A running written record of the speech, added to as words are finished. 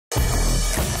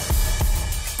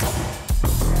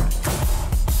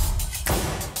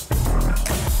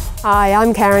Hi,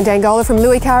 I'm Carr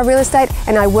from Carr Real Estate,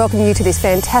 and I welcome you to this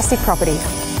fantastic property.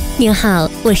 您好，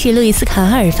我是路易斯卡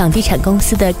尔房地产公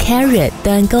司的 Carr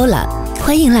的 Angola，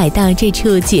 欢迎来到这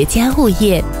处绝佳物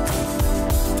业。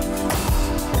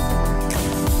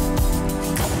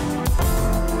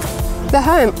The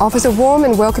home offers a warm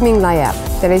and welcoming layout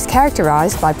that is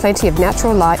characterised by plenty of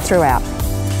natural light throughout.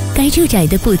 该住宅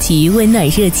的布局温暖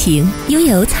热情，拥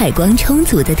有采光充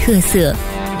足的特色。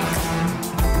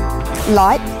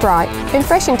Light, bright and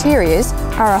fresh interiors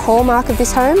are a hallmark of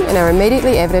this home and are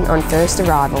immediately evident on first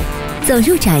arrival. 走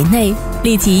入宅内，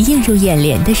立即映入眼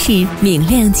帘的是明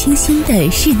亮清新的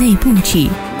室内布置，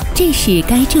这是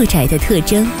该住宅的特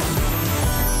征。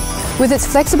With its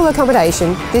flexible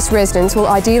accommodation, this residence will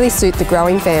ideally suit the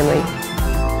growing family.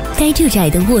 该住宅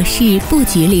的卧室布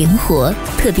局灵活，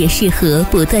特别适合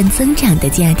不断增长的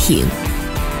家庭。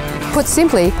Put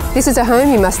simply, this is a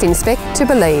home you must inspect to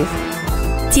believe.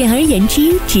 简而言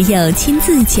之，只有亲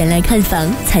自前来看房，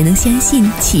才能相信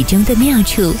其中的妙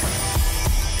处。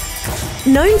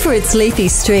Known for its leafy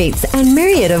streets and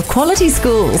myriad of quality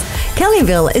schools,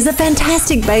 Kellyville is a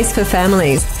fantastic base for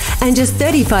families. And just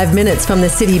 35 minutes from the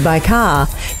city by car,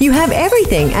 you have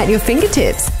everything at your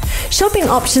fingertips. Shopping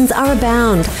options are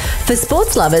abound. For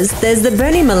sports lovers, there's the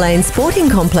Bernie Mullane Sporting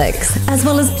Complex, as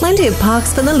well as plenty of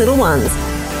parks for the little ones.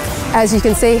 As you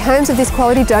can see, homes of this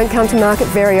quality don't come to market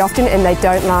very often and they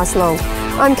don't last long.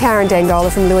 I'm Karen Dangola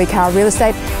from Carr Real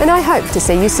Estate, and I hope to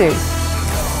see you soon.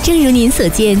 正如您所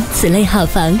见，此类好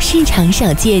房市场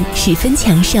少见，十分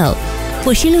抢手。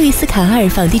我是路易斯卡尔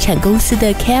房地产公司的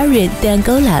Carr 的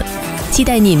Angola， 期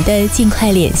待您的尽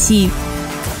快联系。